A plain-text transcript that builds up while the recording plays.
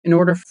in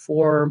order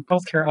for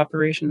healthcare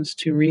operations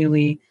to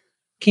really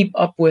keep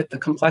up with the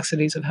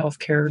complexities of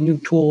healthcare, new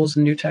tools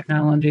and new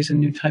technologies and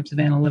new types of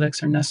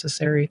analytics are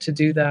necessary to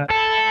do that.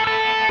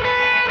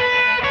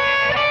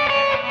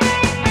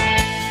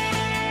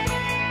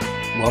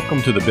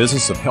 Welcome to the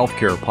Business of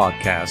Healthcare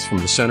podcast from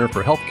the Center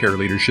for Healthcare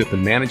Leadership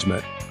and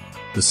Management.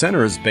 The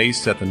center is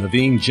based at the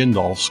Naveen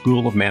Jindal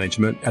School of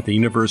Management at the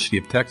University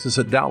of Texas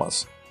at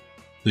Dallas.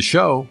 The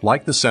show,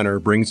 like the center,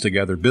 brings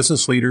together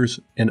business leaders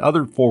and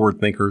other forward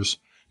thinkers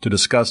to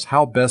discuss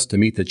how best to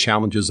meet the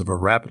challenges of a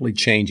rapidly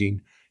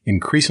changing,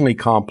 increasingly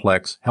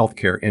complex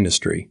healthcare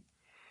industry.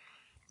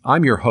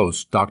 I'm your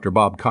host, Dr.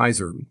 Bob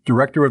Kaiser,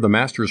 Director of the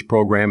Master's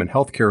Program in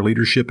Healthcare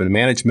Leadership and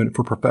Management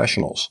for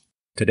Professionals.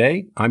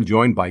 Today, I'm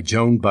joined by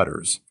Joan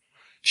Butters.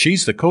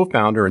 She's the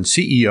co-founder and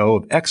CEO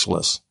of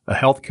Xsolis, a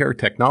healthcare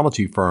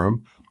technology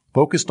firm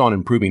focused on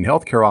improving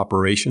healthcare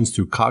operations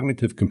through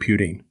cognitive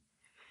computing.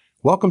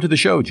 Welcome to the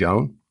show,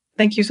 Joan.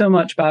 Thank you so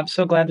much, Bob.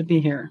 So glad to be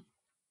here.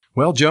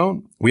 Well,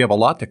 Joan, we have a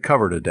lot to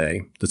cover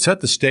today. To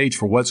set the stage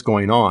for what's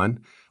going on,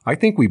 I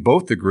think we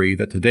both agree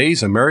that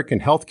today's American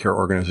healthcare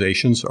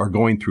organizations are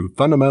going through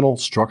fundamental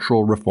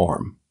structural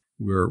reform.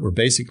 We're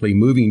basically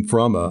moving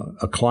from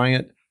a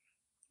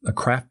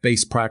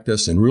craft-based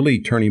practice and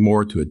really turning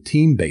more to a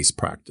team-based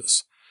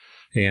practice.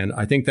 And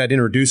I think that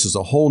introduces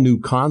a whole new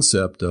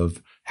concept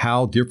of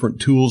how different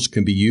tools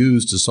can be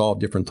used to solve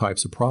different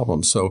types of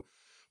problems. So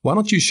why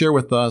don't you share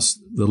with us,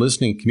 the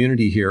listening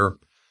community here,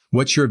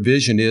 what your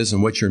vision is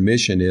and what your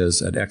mission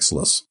is at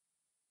Xsolis?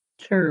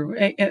 Sure.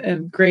 A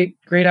great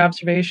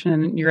observation.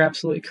 And you're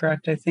absolutely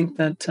correct. I think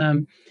that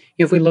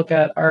if we look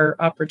at our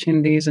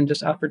opportunities and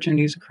just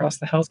opportunities across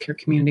the healthcare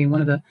community,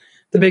 one of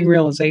the big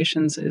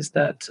realizations is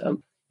that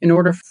in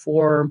order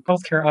for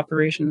healthcare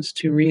operations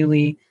to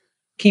really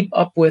keep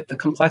up with the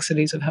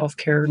complexities of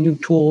healthcare, new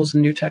tools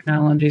and new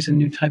technologies and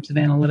new types of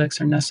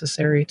analytics are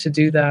necessary to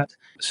do that.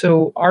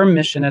 So our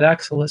mission at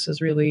Xsolis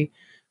is really,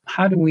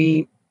 how do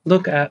we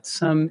look at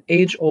some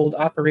age-old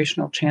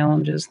operational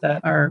challenges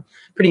that are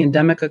pretty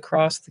endemic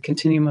across the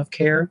continuum of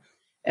care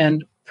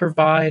and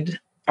provide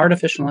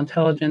artificial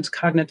intelligence,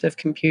 cognitive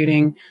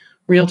computing,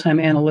 real-time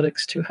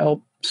analytics to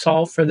help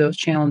solve for those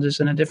challenges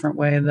in a different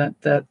way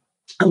that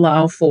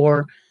allow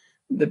for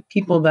the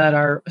people that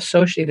are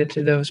associated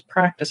to those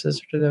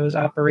practices, to those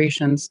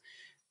operations,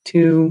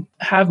 to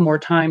have more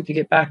time to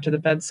get back to the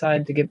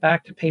bedside, to get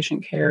back to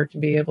patient care, to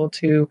be able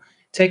to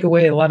take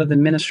away a lot of the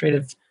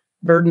administrative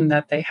burden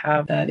that they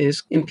have that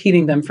is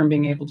impeding them from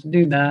being able to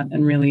do that,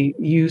 and really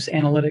use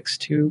analytics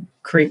to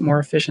create more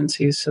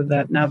efficiencies so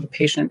that now the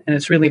patient, and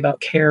it's really about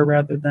care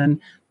rather than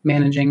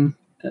managing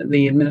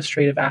the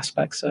administrative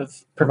aspects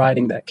of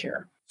providing that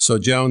care. So,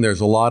 Joan,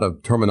 there's a lot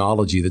of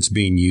terminology that's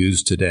being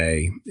used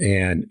today,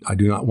 and I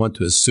do not want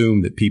to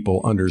assume that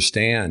people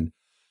understand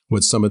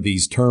what some of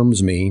these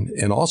terms mean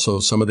and also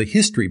some of the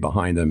history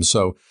behind them.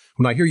 So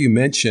when I hear you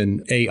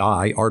mention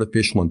AI,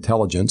 artificial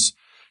intelligence,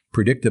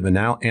 predictive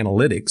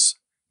analytics,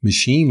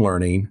 machine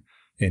learning,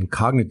 and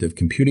cognitive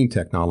computing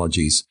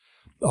technologies,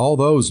 all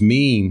those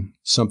mean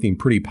something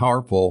pretty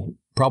powerful,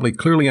 probably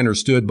clearly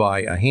understood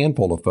by a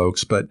handful of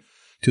folks, but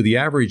to the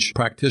average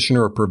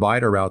practitioner or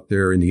provider out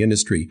there in the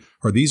industry,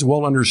 are these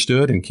well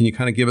understood? And can you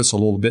kind of give us a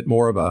little bit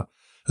more of a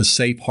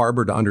safe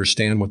harbor to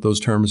understand what those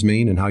terms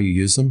mean and how you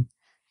use them?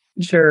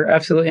 Sure,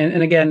 absolutely.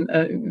 And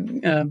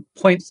again,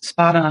 point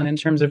spot on in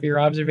terms of your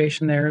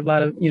observation there. A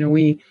lot of,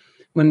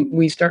 when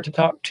we start to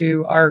talk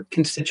to our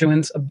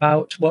constituents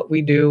about what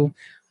we do,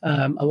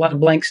 a lot of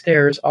blank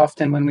stares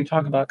often when we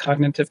talk about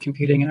cognitive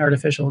computing and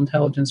artificial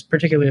intelligence,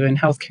 particularly in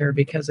healthcare,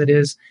 because it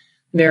is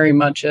very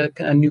much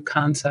a new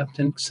concept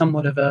and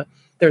somewhat of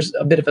there's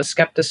a bit of a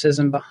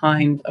skepticism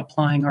behind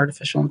applying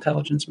artificial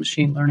intelligence,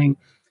 machine learning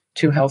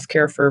to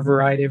healthcare for a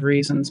variety of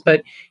reasons.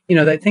 But,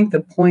 I think the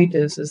point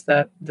is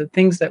that the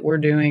things that we're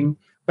doing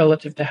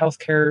relative to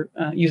healthcare,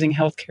 using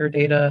healthcare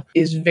data,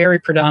 is very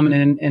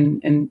predominant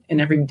in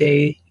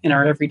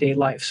our everyday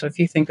life. So if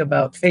you think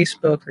about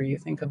Facebook, or you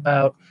think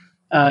about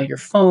your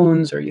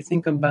phones, or you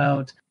think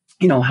about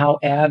how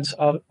ads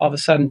all of a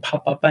sudden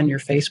pop up on your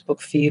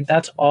Facebook feed,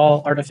 that's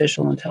all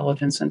artificial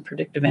intelligence and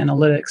predictive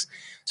analytics.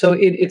 So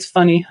it's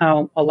funny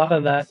how a lot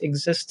of that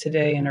exists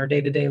today in our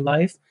day-to-day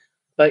life,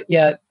 but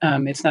yet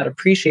it's not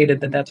appreciated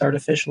that that's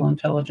artificial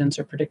intelligence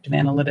or predictive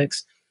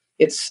analytics.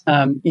 It's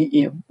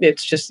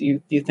it's just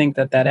you think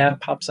that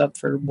ad pops up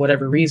for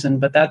whatever reason,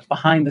 but that's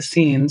behind the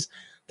scenes.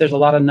 There's a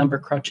lot of number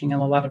crunching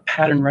and a lot of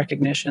pattern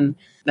recognition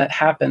that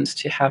happens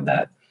to have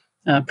that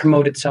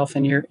promote itself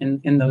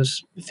in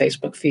those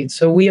Facebook feeds.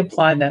 So we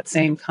apply that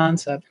same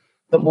concept,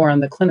 but more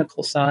on the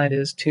clinical side,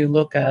 is to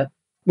look at,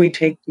 we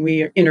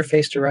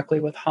interface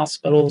directly with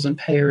hospitals and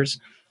payers,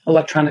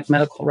 electronic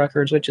medical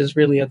records, which is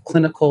really a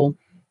clinical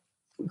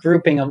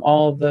grouping of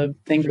all of the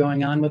things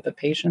going on with the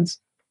patients,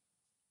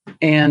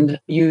 and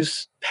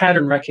use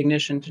pattern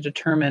recognition to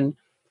determine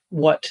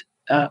what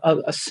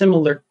a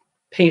similar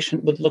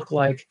patient would look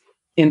like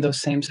in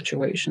those same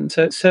situations.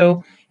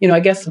 So I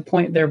guess the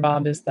point there,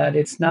 Bob, is that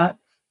it's not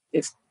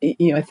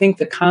I think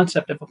the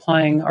concept of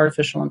applying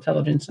artificial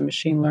intelligence and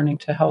machine learning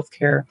to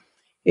healthcare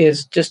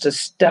is just a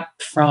step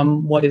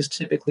from what is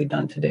typically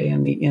done today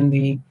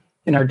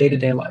in our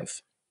day-to-day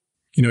life.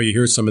 You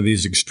hear some of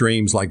these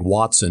extremes like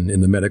Watson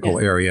in the medical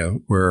area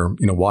where,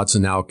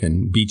 Watson now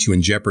can beat you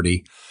in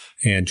Jeopardy,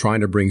 and trying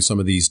to bring some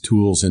of these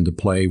tools into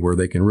play where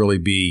they can really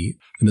be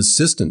an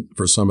assistant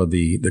for some of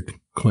the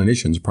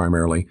clinicians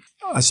primarily.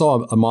 I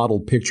saw a model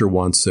picture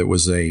once that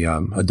was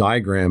a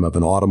diagram of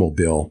an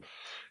automobile,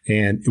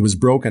 and it was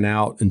broken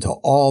out into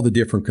all the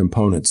different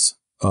components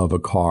of a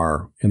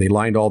car. And they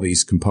lined all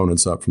these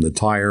components up from the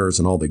tires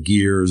and all the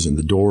gears and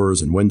the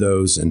doors and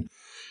windows.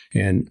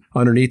 And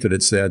underneath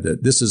it said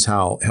that this is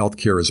how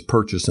healthcare is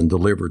purchased and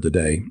delivered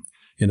today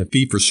in a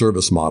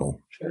fee-for-service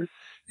model. Sure.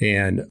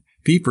 And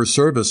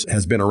fee-for-service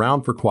has been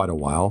around for quite a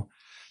while.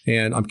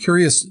 And I'm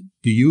curious,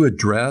 do you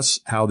address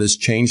how this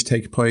change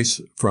takes place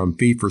from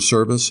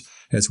fee-for-service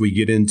as we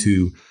get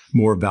into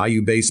more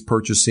value-based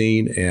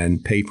purchasing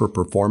and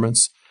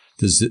pay-for-performance?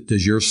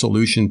 Does your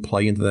solution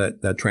play into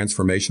that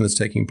transformation that's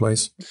taking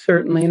place?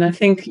 Certainly. And I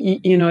think,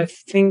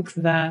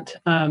 that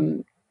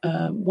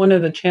one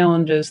of the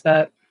challenges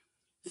that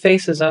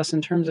faces us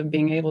in terms of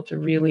being able to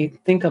really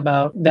think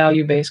about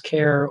value-based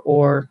care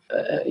or,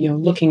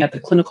 looking at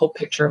the clinical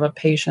picture of a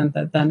patient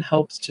that then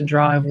helps to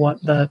drive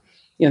what the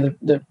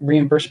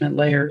reimbursement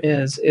layer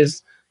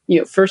is,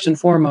 first and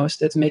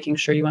foremost, it's making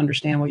sure you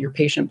understand what your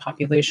patient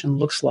population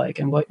looks like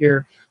and what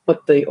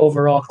the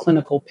overall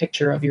clinical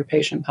picture of your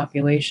patient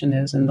population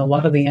is. And a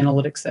lot of the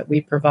analytics that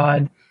we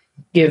provide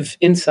give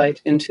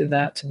insight into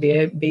that to be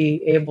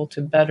able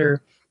to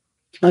better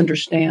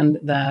understand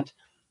that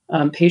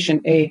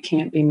patient A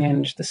can't be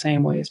managed the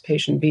same way as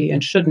patient B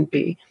and shouldn't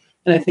be.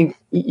 And I think,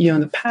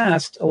 in the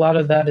past, a lot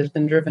of that has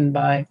been driven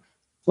by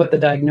what the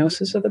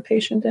diagnosis of the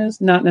patient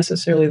is, not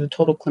necessarily the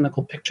total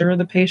clinical picture of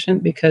the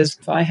patient. Because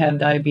if I had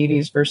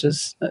diabetes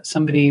versus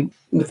somebody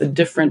with a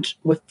different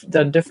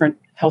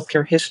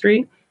healthcare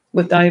history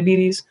with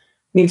diabetes,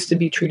 needs to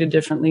be treated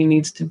differently,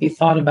 needs to be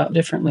thought about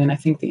differently. And I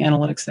think the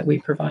analytics that we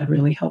provide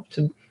really help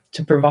to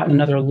provide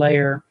another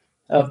layer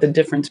of the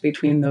difference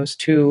between those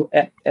two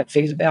at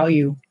face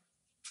value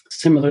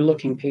similar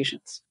looking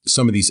patients.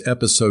 Some of these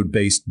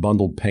episode-based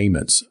bundled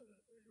payments,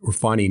 we're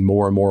finding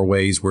more and more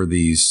ways where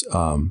these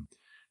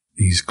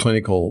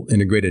clinical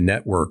integrated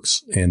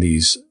networks and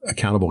these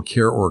accountable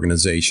care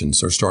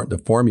organizations are starting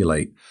to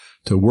formulate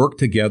to work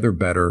together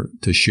better,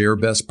 to share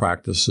best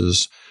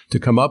practices, to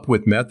come up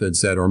with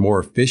methods that are more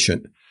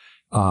efficient.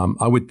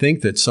 I would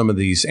think that some of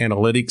these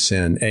analytics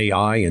and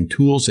AI and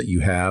tools that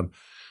you have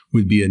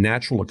would be a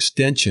natural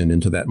extension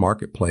into that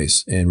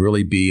marketplace and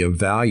really be of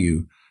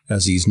value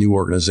as these new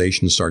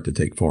organizations start to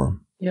take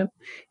form. Yep.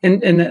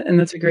 And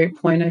that's a great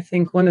point. I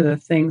think one of the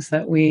things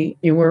that we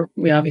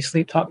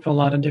obviously talk to a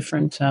lot of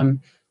different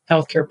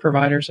healthcare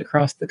providers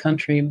across the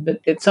country,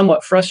 but it's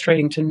somewhat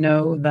frustrating to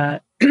know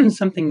that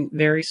something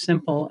very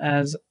simple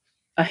as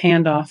a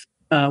handoff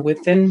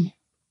within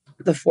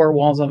the four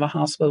walls of a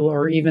hospital,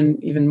 or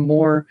even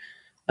more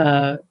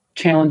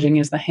challenging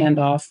is the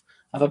handoff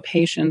of a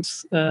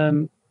patient's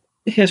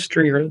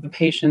history or the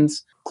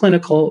patient's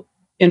clinical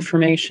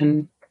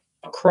information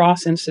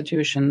across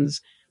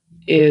institutions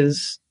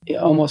is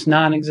almost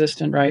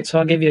non-existent, right? So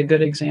I'll give you a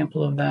good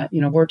example of that.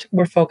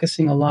 We're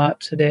focusing a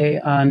lot today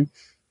on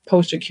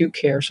post-acute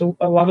care. So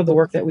a lot of the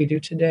work that we do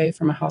today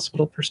from a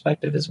hospital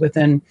perspective is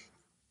within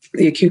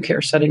the acute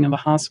care setting of a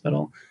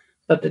hospital.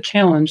 But the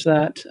challenge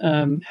that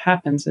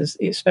happens is,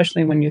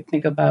 especially when you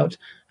think about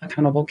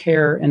accountable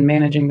care and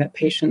managing that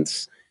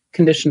patient's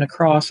condition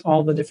across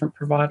all the different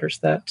providers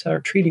that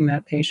are treating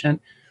that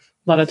patient,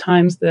 a lot of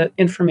times that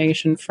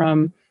information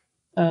from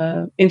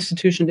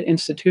institution to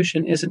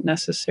institution isn't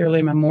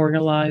necessarily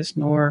memorialized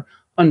nor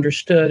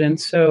understood. And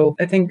so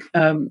I think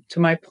to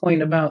my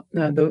point about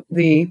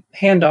the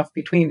handoff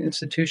between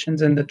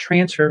institutions and the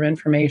transfer of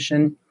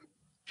information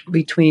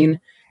between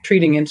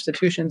treating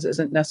institutions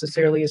isn't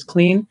necessarily as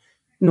clean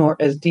nor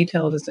as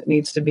detailed as it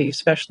needs to be,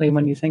 especially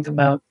when you think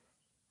about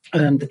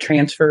the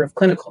transfer of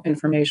clinical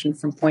information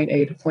from point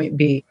A to point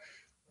B.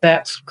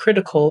 That's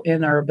critical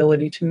in our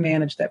ability to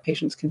manage that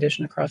patient's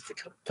condition across the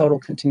total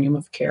continuum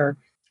of care.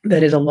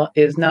 That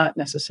is not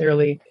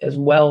necessarily as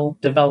well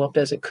developed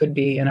as it could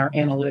be, and our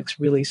analytics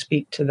really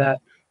speak to that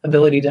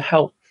ability to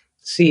help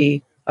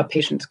see a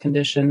patient's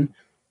condition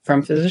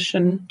from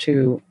physician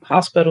to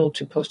hospital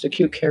to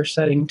post-acute care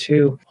setting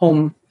to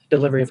home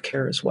delivery of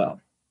care as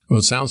well. Well,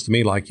 it sounds to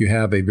me like you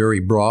have a very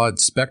broad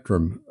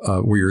spectrum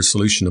where your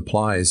solution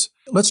applies.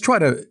 Let's try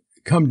to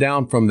come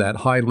down from that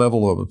high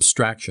level of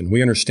abstraction.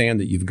 We understand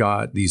that you've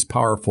got these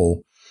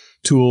powerful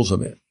tools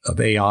of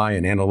AI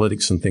and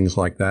analytics and things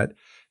like that.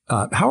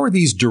 How are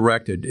these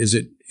directed?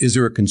 Is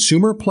there a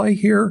consumer play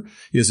here?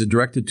 Is it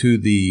directed to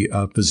the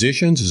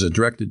physicians? Is it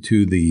directed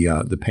to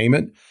the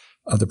payment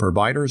of the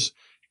providers?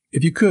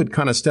 If you could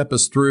kind of step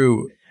us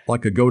through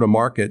like a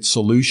go-to-market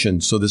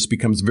solution, so this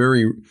becomes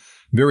very,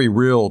 very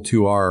real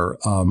to our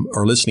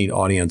listening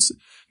audience,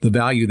 the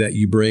value that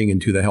you bring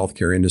into the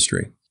healthcare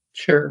industry.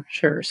 Sure.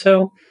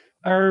 So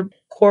our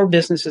core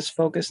business is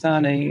focused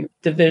on a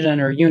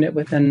division or unit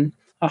within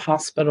a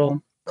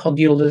hospital called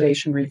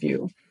utilization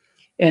review.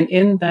 And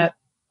in that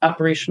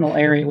operational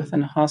area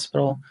within a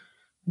hospital,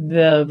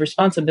 the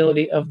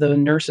responsibility of the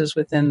nurses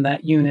within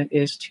that unit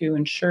is to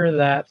ensure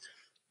that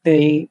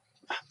the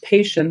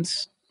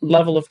patient's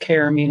level of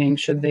care, meaning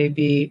should they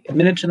be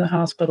admitted to the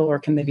hospital or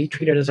can they be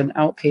treated as an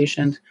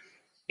outpatient,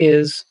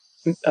 is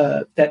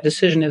that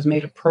decision is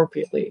made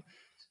appropriately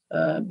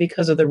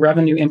because of the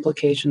revenue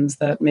implications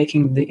that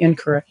making the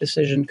incorrect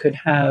decision could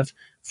have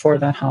for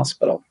that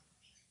hospital.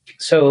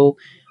 So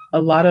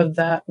a lot of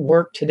that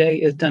work today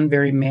is done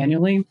very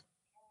manually.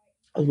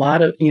 A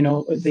lot of,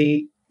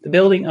 the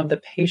building of the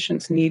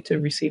patient's need to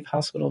receive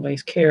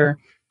hospital-based care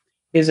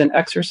is an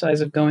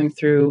exercise of going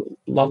through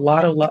a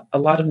lot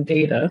of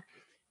data,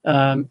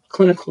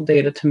 clinical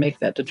data, to make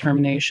that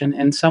determination,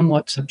 and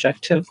somewhat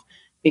subjective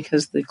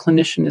because the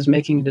clinician is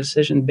making a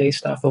decision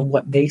based off of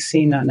what they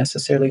see, not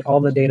necessarily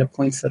all the data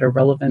points that are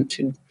relevant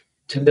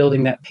to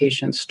building that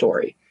patient's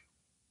story.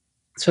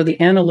 So the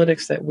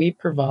analytics that we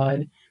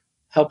provide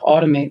help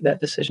automate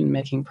that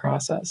decision-making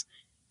process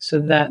so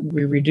that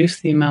we reduce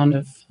the amount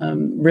of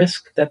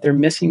risk that they're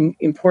missing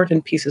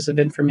important pieces of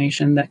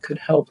information that could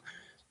help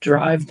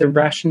drive the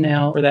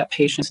rationale for that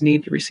patient's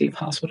need to receive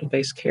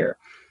hospital-based care.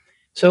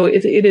 So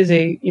it is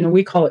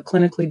we call it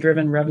clinically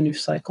driven revenue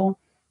cycle,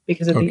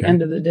 because at the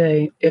end of the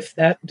day, if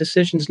that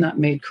decision is not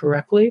made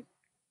correctly,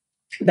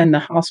 then the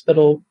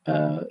hospital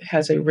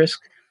has a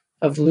risk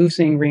of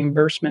losing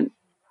reimbursement,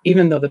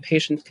 even though the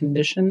patient's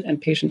condition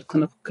and patient's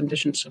clinical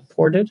condition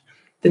supported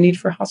the need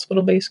for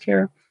hospital-based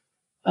care.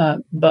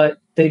 But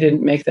they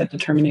didn't make that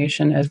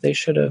determination as they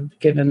should have,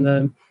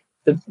 given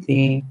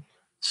the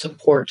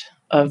support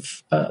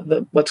of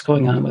what's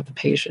going on with the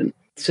patient.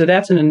 So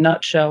that's in a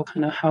nutshell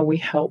kind of how we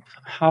help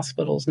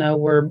hospitals. Now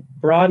we're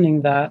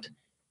broadening that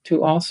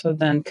to also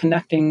then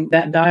connecting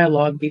that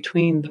dialogue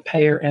between the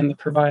payer and the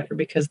provider,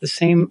 because the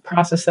same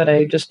process that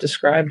I just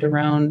described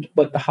around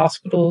what the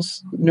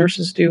hospital's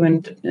nurses do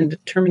in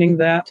determining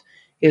that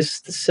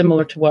is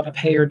similar to what a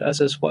payer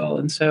does as well.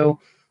 And so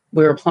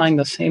we're applying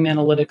the same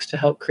analytics to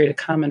help create a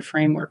common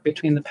framework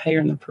between the payer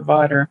and the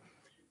provider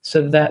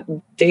so that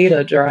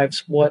data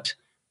drives what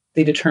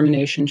the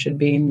determination should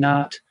be,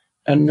 not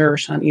a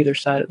nurse on either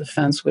side of the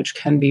fence, which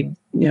can be,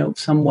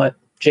 somewhat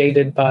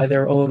jaded by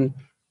their own,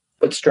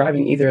 what's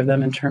driving either of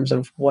them in terms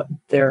of what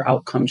their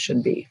outcome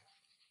should be.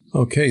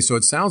 Okay, so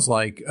it sounds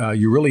like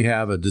you really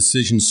have a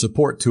decision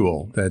support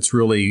tool that's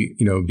really,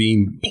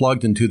 being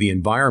plugged into the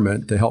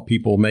environment to help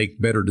people make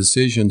better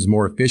decisions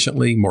more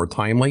efficiently, more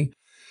timely.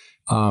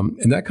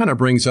 And that kind of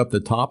brings up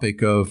the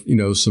topic of,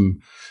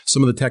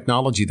 some of the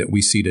technology that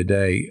we see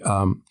today.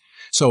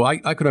 So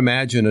I could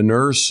imagine a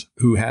nurse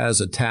who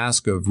has a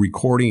task of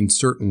recording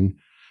certain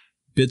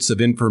bits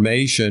of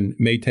information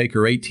may take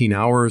her 18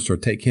 hours or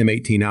take him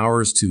 18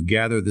 hours to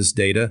gather this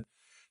data,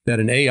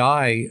 that an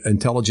AI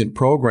intelligent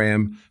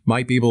program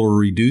might be able to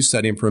reduce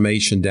that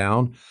information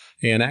down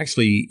and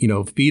actually,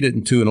 feed it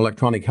into an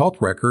electronic health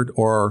record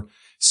or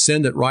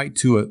send it right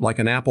to like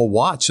an Apple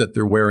Watch that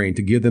they're wearing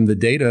to give them the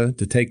data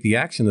to take the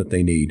action that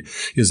they need.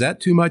 Is that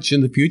too much in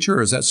the future,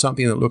 or is that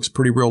something that looks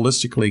pretty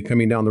realistically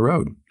coming down the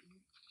road?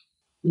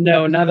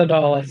 No, not at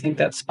all. I think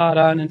that's spot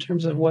on in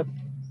terms of what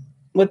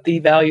the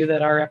value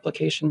that our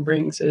application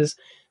brings is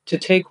to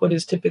take what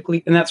is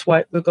typically, and that's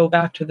why we'll go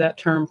back to that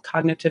term,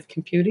 cognitive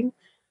computing.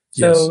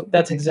 So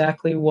That's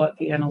exactly what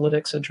the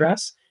analytics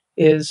address,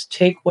 is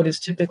take what is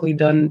typically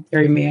done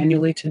very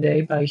manually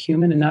today by a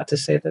human, and not to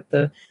say that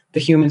the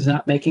human's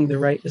not making the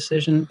right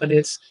decision, but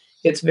it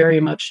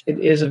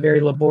is a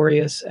very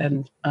laborious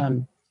and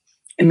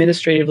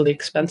administratively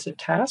expensive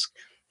task.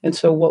 And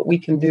so what we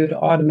can do to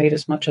automate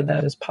as much of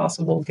that as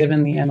possible,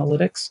 given the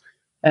analytics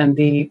and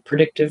the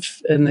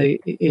predictive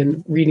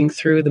in reading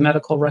through the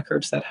medical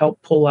records that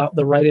help pull out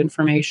the right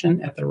information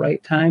at the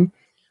right time,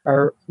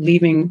 are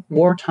leaving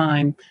more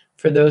time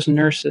for those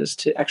nurses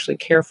to actually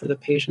care for the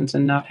patients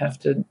and not have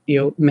to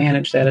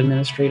manage that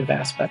administrative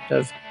aspect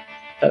of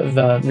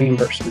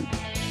reimbursement.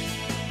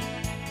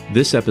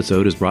 This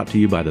episode is brought to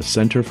you by the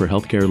Center for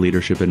Healthcare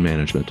Leadership and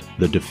Management,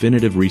 the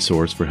definitive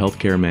resource for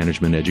healthcare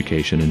management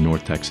education in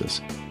North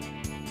Texas.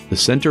 The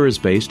center is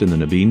based in the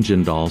Naveen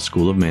Jindal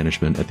School of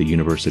Management at the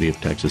University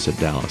of Texas at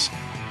Dallas.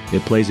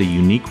 It plays a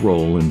unique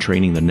role in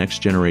training the next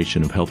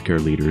generation of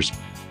healthcare leaders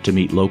to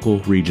meet local,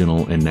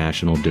 regional, and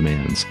national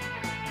demands.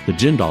 The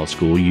Jindal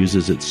School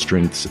uses its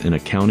strengths in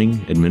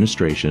accounting,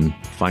 administration,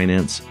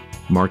 finance,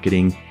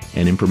 marketing,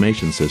 and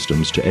information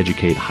systems to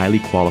educate highly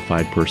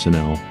qualified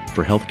personnel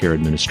for healthcare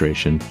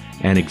administration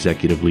and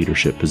executive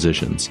leadership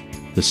positions.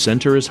 The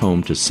center is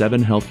home to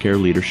 7 healthcare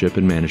leadership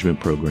and management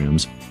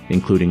programs,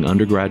 including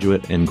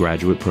undergraduate and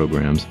graduate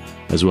programs,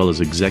 as well as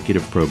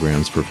executive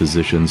programs for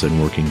physicians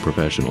and working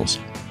professionals.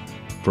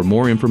 For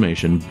more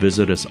information,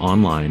 visit us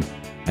online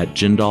at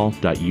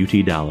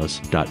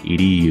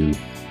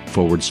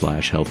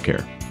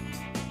jindal.utdallas.edu/healthcare.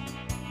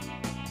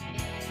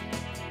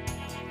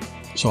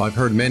 So I've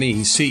heard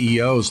many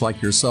CEOs like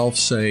yourself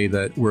say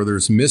that where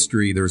there's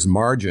mystery, there's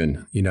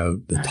margin,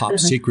 the top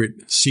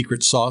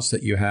secret sauce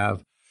that you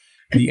have.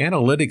 The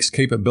analytics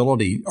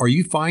capability, are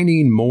you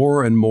finding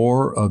more and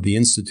more of the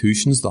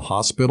institutions, the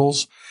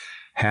hospitals,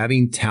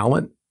 having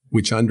talent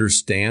which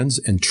understands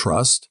and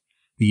trusts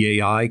the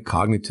AI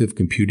cognitive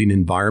computing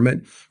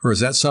environment? Or is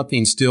that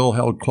something still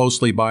held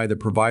closely by the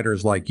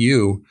providers like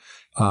you?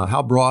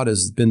 How broad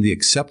has been the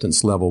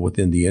acceptance level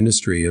within the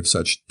industry of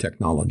such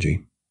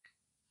technology?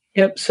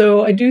 Yep.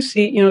 So I do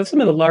see,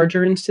 some of the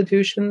larger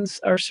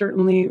institutions are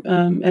certainly,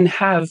 and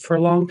have for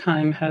a long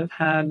time, have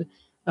had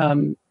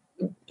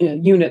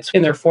units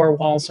in their four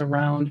walls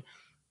around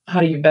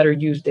how do you better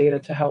use data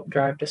to help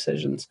drive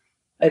decisions.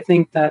 I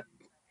think that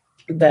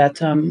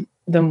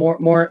the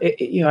more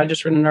I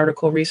just read an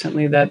article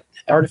recently that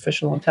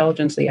artificial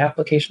intelligence, the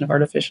application of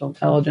artificial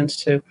intelligence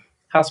to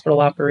hospital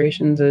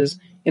operations, is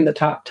in the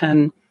top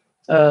 10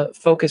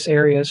 focus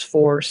areas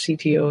for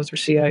CTOs or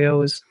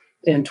CIOs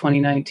in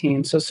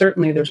 2019. So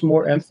certainly there's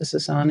more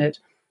emphasis on it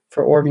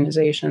for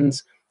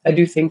organizations. I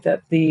do think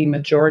that the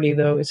majority,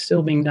 though, is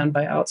still being done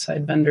by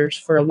outside vendors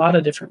for a lot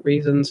of different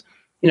reasons.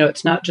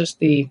 It's not just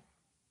the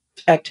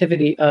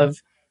activity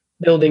of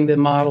building the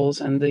models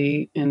and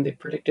the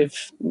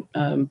predictive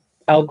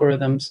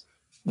algorithms,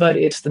 but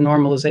it's the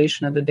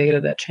normalization of the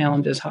data that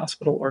challenges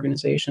hospital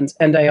organizations.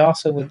 And I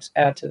also would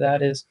add to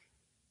that is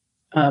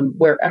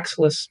where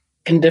Xsolis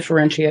can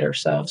differentiate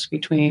ourselves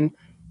between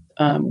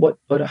what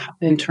an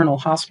internal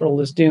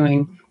hospital is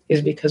doing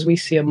is because we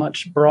see a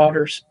much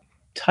broader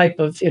type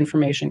of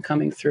information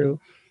coming through.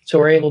 So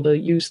we're able to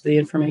use the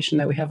information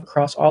that we have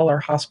across all our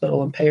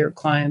hospital and payer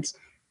clients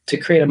to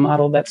create a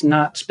model that's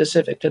not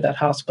specific to that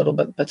hospital,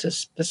 but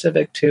just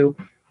specific to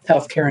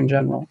healthcare in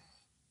general.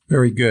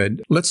 Very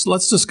good. Let's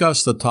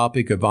discuss the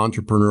topic of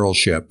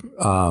entrepreneurship.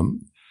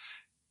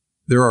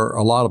 There are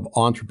a lot of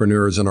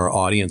entrepreneurs in our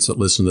audience that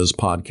listen to this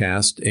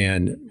podcast,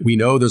 and we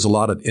know there's a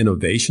lot of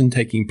innovation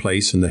taking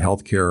place in the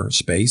healthcare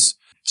space.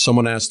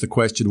 Someone asked the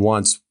question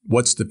once,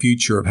 what's the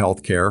future of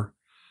healthcare?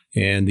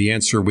 And the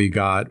answer we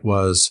got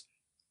was,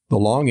 the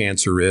long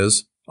answer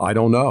is, I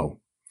don't know.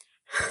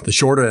 The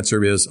short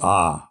answer is,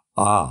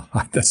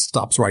 that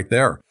stops right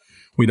there.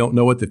 We don't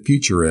know what the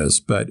future is,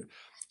 but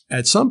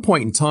at some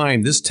point in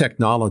time, this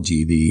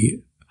technology,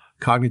 the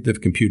cognitive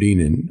computing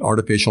and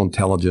artificial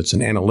intelligence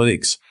and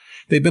analytics,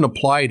 they've been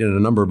applied in a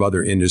number of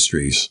other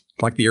industries,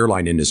 like the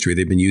airline industry.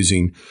 They've been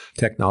using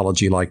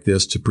technology like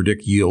this to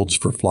predict yields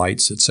for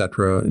flights, et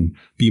cetera, and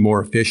be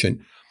more efficient.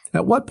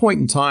 At what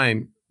point in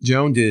time,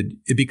 Joan, did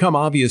it become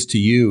obvious to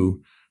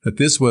you that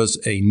this was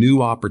a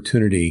new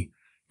opportunity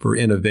for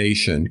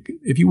innovation?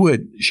 If you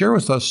would, share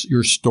with us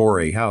your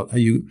story, how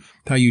you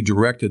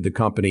directed the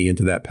company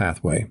into that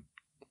pathway.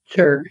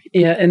 Sure.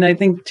 Yeah. And I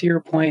think to your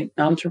point,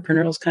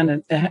 entrepreneurial is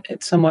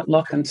it's somewhat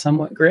luck and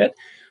somewhat grit.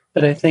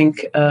 But I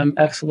think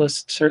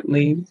Xsolis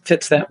certainly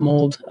fits that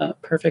mold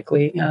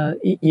perfectly.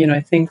 I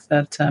think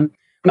that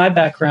my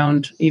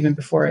background, even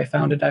before I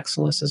founded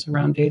Xsolis, is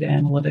around data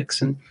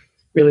analytics and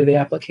really the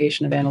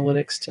application of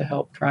analytics to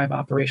help drive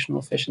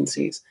operational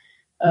efficiencies.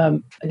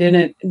 I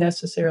didn't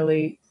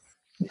necessarily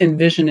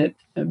envision it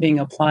being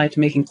applied to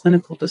making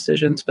clinical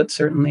decisions, but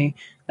certainly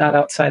not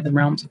outside the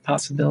realms of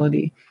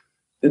possibility.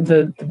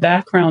 The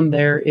background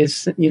there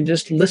is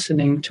just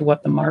listening to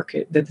what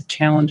the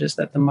challenges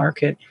that the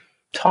market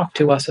talk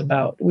to us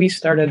about. We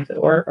started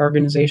our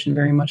organization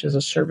very much as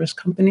a service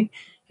company,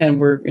 and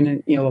we're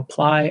going to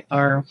apply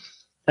our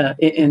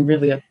and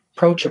really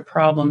approach a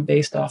problem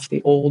based off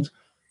the old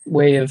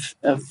way of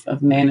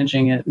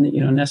managing it.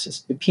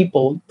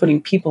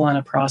 Putting people on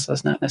a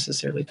process, not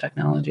necessarily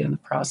technology on the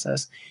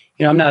process.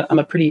 I'm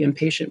a pretty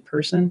impatient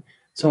person.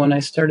 So when I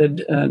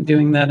started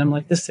doing that, I'm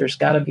like, there's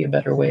got to be a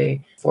better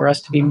way for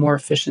us to be more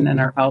efficient in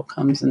our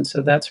outcomes. And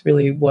so that's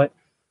really what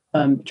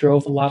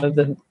drove a lot of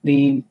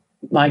the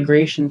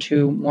migration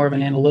to more of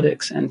an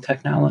analytics and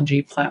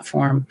technology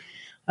platform.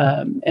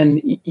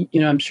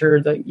 I'm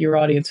sure that your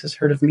audience has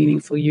heard of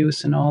meaningful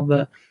use and all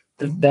the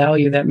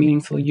value that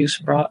meaningful use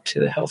brought to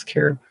the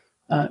healthcare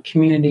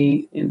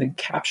community in the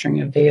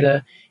capturing of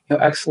data.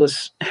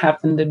 Xsolis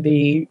happened to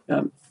be,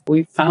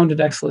 we founded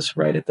Xsolis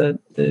right at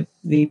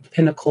the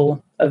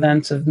pinnacle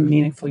events of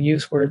meaningful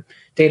use where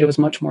data was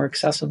much more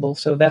accessible.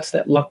 So that's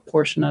that luck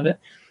portion of it.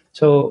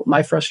 So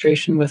my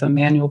frustration with a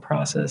manual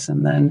process,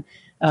 and then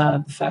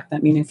the fact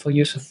that meaningful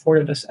use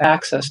afforded us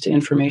access to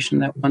information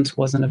that once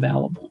wasn't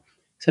available.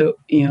 So,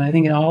 I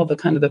think all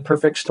the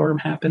perfect storm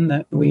happened,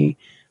 that we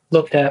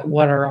looked at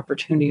what our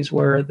opportunities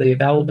were, the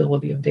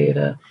availability of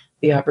data,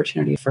 the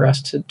opportunity for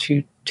us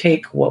to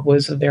take what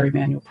was a very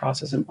manual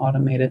process and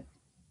automate it.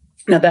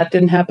 Now, that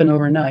didn't happen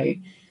overnight.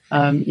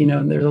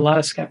 There's a lot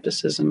of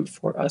skepticism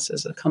for us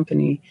as a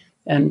company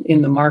and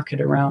in the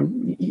market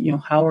around,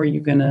 how are you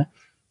going to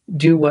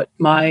do what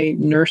my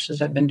nurses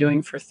have been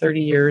doing for 30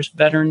 years,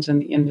 veterans in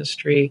the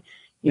industry,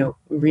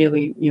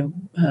 really,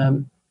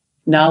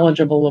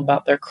 knowledgeable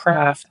about their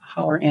craft.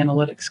 How are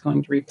analytics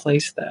going to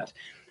replace that?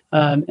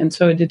 And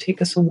so it did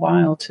take us a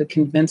while to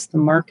convince the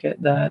market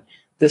that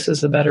this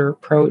is a better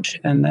approach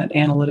and that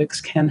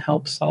analytics can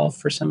help solve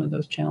for some of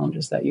those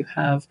challenges that you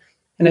have.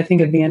 And I think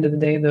at the end of the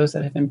day, those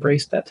that have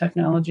embraced that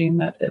technology and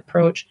that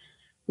approach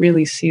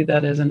really see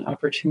that as an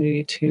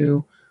opportunity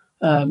to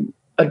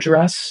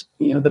address,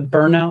 the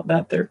burnout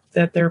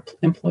that their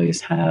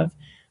employees have.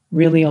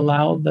 Really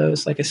allow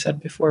those, like I said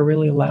before,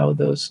 really allow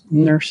those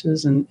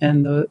nurses and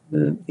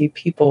the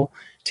people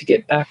to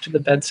get back to the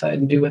bedside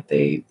and do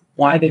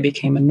why they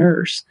became a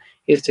nurse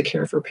is to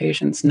care for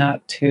patients,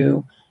 not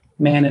to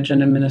manage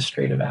an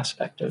administrative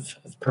aspect of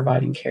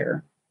providing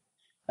care.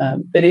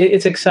 But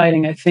it's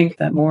exciting. I think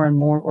that more and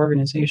more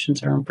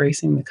organizations are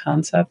embracing the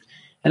concept.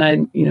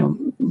 And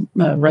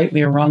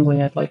rightly or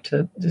wrongly, I'd like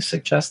to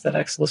suggest that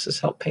Xsolis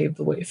has helped pave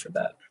the way for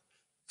that.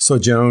 So,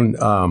 Joan,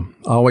 I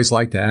always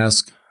like to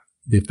ask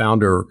the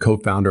founder or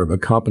co-founder of a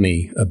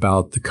company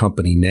about the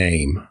company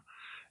name,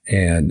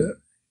 and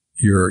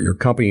your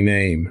company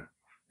name,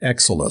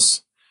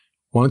 Xsolis.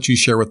 Why don't you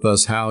share with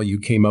us how you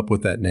came up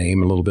with that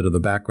name, a little bit of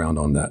the background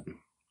on that?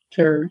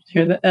 Sure.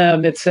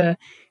 It's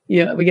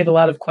we get a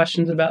lot of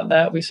questions about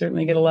that. We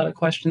certainly get a lot of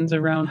questions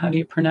around how do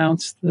you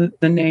pronounce the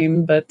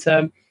name, but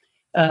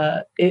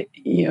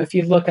if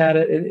you look at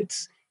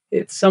it,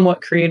 it's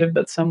somewhat creative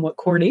but somewhat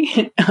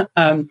corny.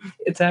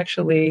 It's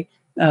actually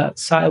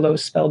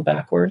silos spelled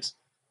backwards,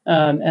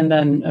 and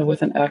then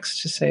with an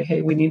X to say,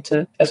 hey, we need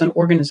to, as an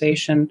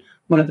organization,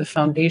 one of the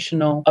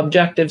foundational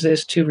objectives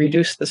is to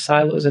reduce the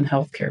silos in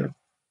healthcare.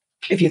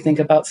 If you think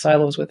about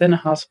silos within a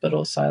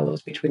hospital,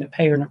 silos between a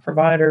payer and a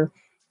provider,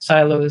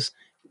 silos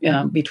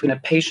between a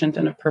patient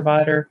and a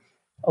provider,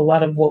 a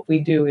lot of what we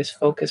do is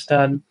focused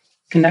on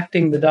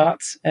connecting the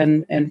dots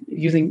and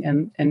using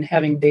and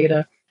having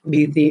data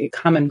be the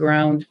common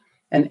ground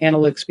and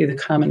analytics be the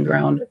common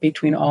ground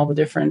between all the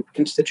different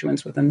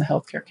constituents within the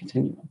healthcare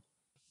continuum.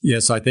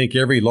 Yes, I think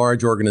every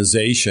large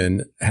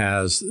organization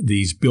has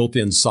these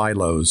built-in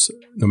silos.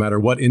 No matter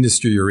what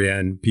industry you're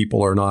in,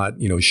 people are not,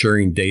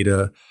 sharing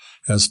data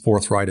as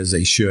forthright as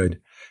they should.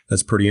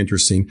 That's pretty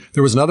interesting.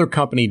 There was another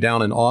company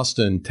down in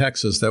Austin,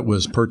 Texas, that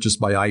was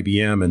purchased by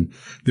IBM, and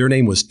their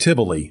name was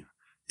Tivoli,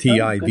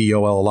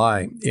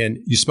 Tivolli. And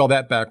you spell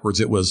that backwards,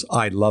 it was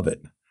I love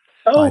it.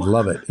 I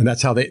love it. And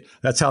that's how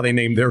they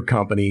named their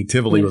company.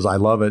 Tivoli was I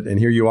love it. And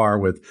here you are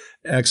with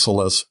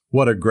Xsolis.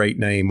 What a great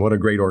name. What a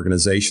great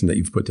organization that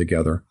you've put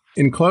together.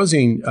 In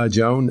closing,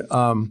 Joan,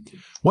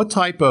 what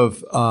type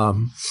of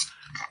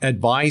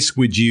advice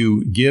would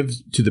you give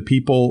to the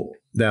people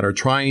that are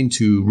trying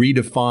to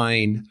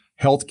redefine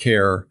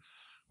healthcare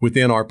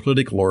within our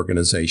political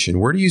organization?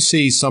 Where do you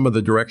see some of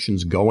the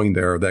directions going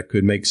there that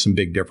could make some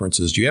big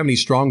differences? Do you have any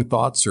strong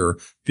thoughts or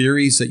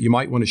theories that you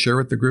might want to share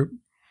with the group?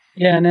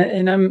 Yeah,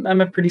 and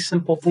I'm a pretty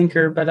simple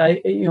thinker, but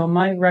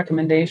my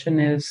recommendation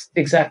is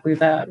exactly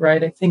that,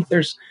 right? I think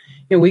there's,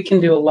 we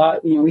can do a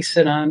lot. We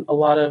sit on a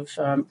lot of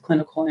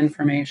clinical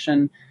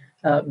information,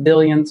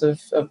 billions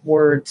of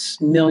words,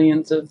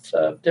 millions of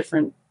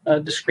different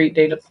discrete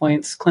data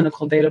points,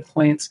 clinical data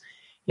points.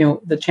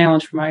 The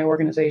challenge for my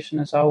organization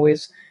is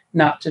always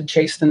not to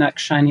chase the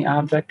next shiny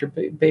object, or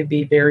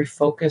be very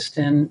focused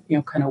in,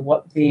 kind of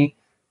what the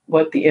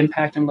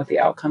impact and what the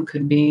outcome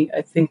could be.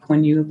 I think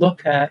when you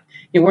look at,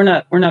 we're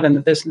not in the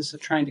business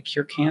of trying to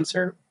cure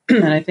cancer.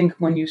 And I think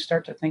when you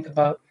start to think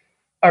about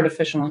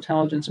artificial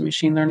intelligence and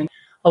machine learning,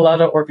 a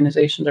lot of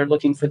organizations are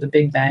looking for the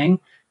big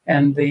bang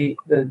and the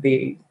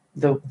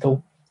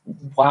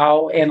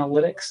wow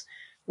analytics.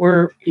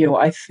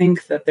 I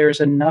think that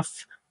there's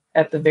enough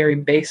at the very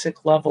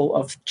basic level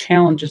of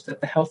challenges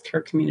that the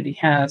healthcare community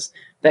has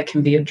that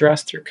can be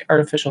addressed through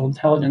artificial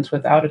intelligence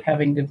without it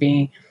having to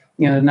be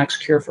the next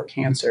cure for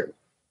cancer.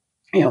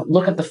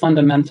 Look at the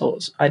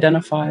fundamentals,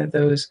 identify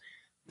those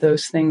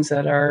things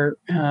that are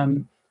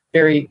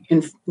very,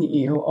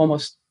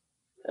 almost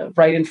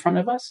right in front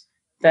of us,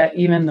 that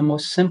even the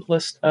most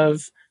simplest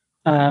of,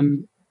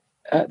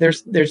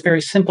 there's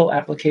very simple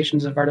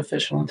applications of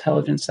artificial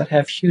intelligence that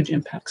have huge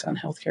impacts on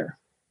healthcare.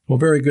 Well,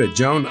 very good.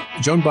 Joan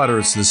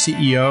Butters, the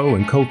CEO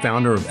and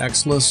co-founder of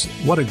Xsolis.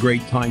 What a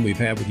great time we've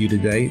had with you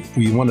today.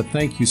 We want to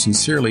thank you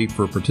sincerely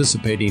for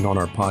participating on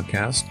our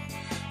podcast.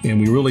 And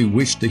we really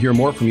wish to hear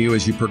more from you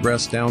as you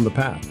progress down the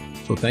path.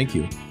 So thank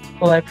you.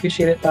 Well, I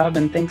appreciate it, Bob,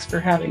 and thanks for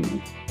having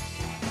me.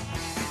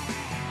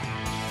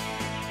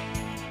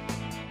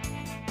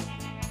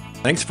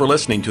 Thanks for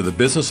listening to the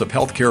Business of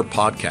Healthcare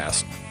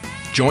podcast.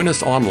 Join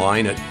us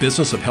online at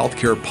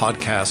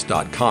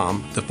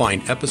businessofhealthcarepodcast.com to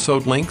find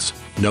episode links,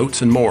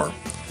 notes, and more.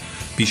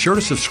 Be sure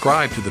to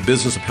subscribe to the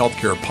Business of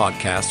Healthcare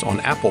podcast on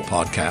Apple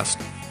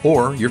Podcasts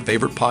or your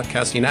favorite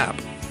podcasting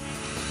app.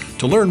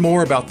 To learn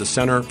more about the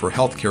Center for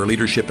Healthcare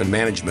Leadership and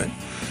Management,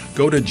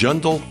 go to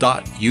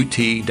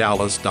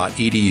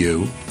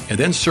jindal.utdallas.edu and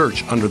then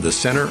search under the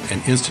Center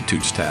and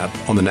Institutes tab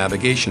on the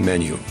navigation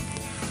menu.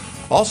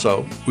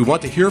 Also, we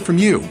want to hear from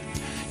you.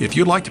 If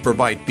you'd like to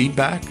provide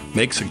feedback,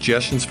 make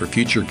suggestions for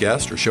future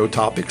guests or show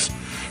topics,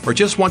 or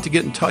just want to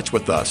get in touch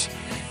with us,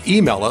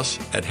 email us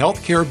at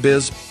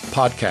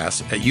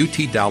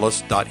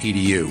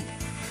healthcarebizpodcast@utdallas.edu.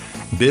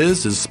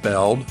 Biz is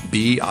spelled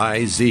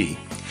B-I-Z.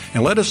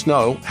 And let us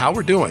know how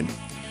we're doing.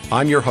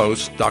 I'm your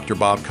host, Dr.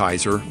 Bob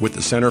Kaiser, with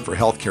the Center for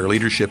Healthcare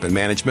Leadership and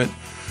Management,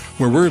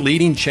 where we're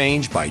leading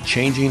change by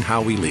changing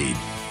how we lead.